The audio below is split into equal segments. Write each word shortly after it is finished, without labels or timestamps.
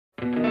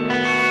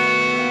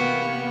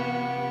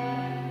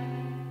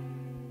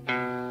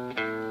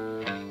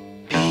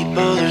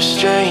are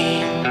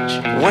strange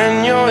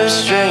when you're a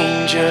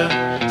stranger.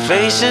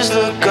 Faces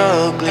look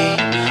ugly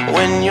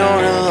when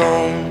you're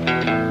alone.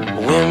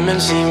 Women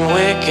seem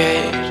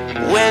wicked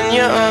when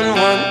you're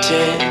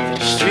unwanted.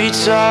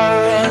 Streets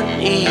are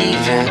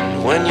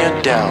uneven when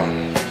you're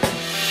down.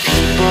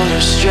 People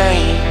are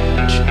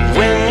strange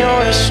when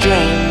you're a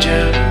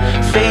stranger.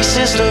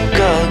 Faces look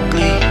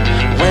ugly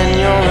when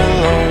you're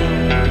alone.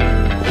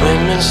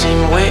 Women seem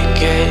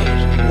wicked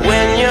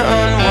when you're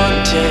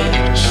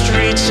unwanted.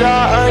 Streets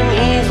are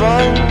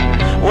uneven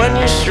when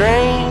you're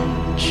strange.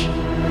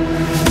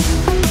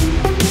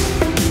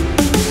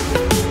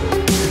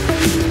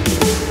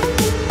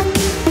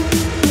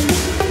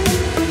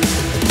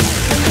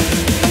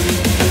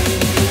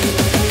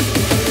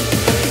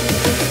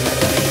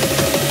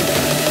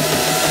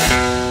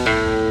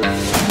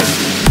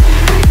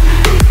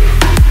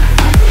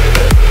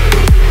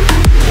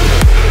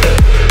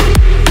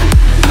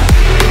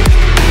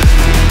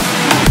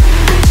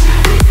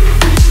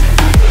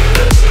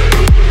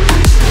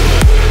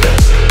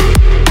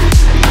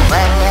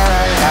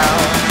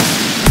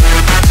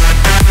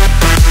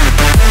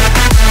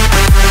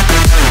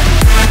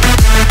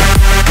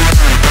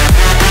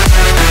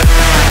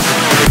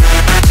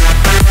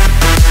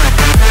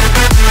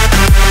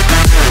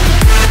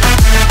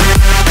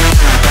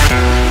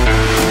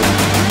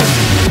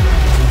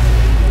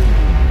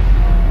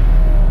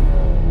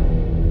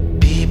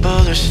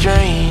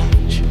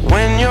 Strange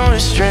when you're a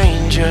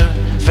stranger.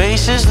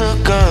 Faces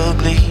look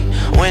ugly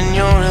when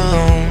you're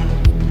alone.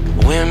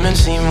 Women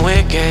seem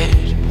wicked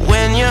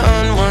when you're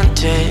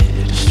unwanted.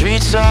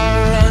 Streets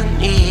are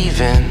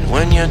uneven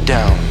when you're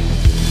down.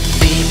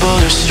 People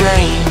are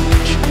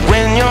strange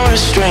when you're a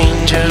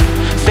stranger.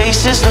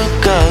 Faces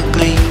look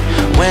ugly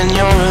when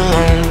you're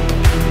alone.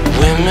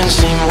 Women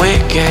seem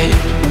wicked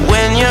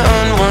when you're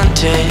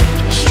unwanted.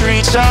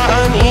 Streets are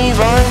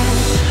uneven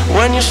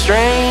when you're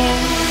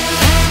strange.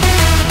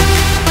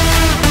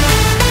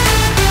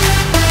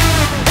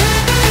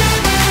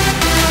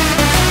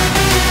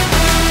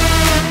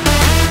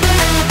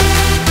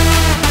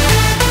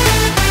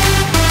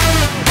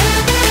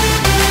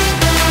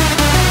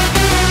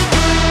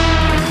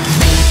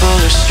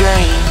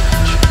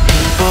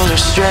 People are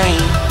strange,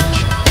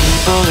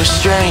 people are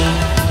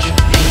strange,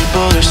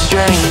 people are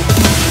strange,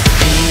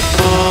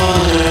 people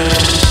are